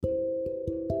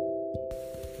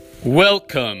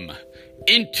Welcome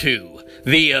into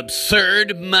the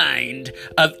absurd mind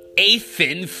of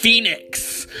Athan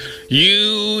Phynix.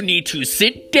 You need to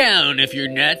sit down if you're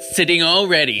not sitting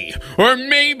already. Or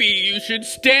maybe you should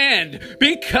stand,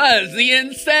 because the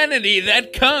insanity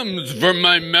that comes from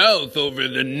my mouth over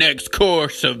the next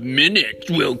course of minutes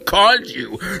will cause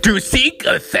you to seek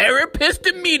a therapist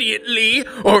immediately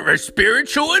or a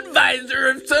spiritual advisor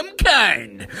of some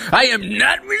kind. I am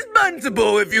not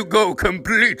responsible if you go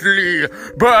completely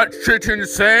batshit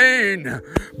insane.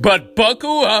 But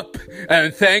buckle up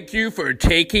and thank you for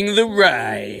taking the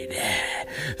ride.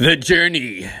 The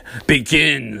journey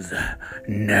begins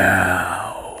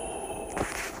now.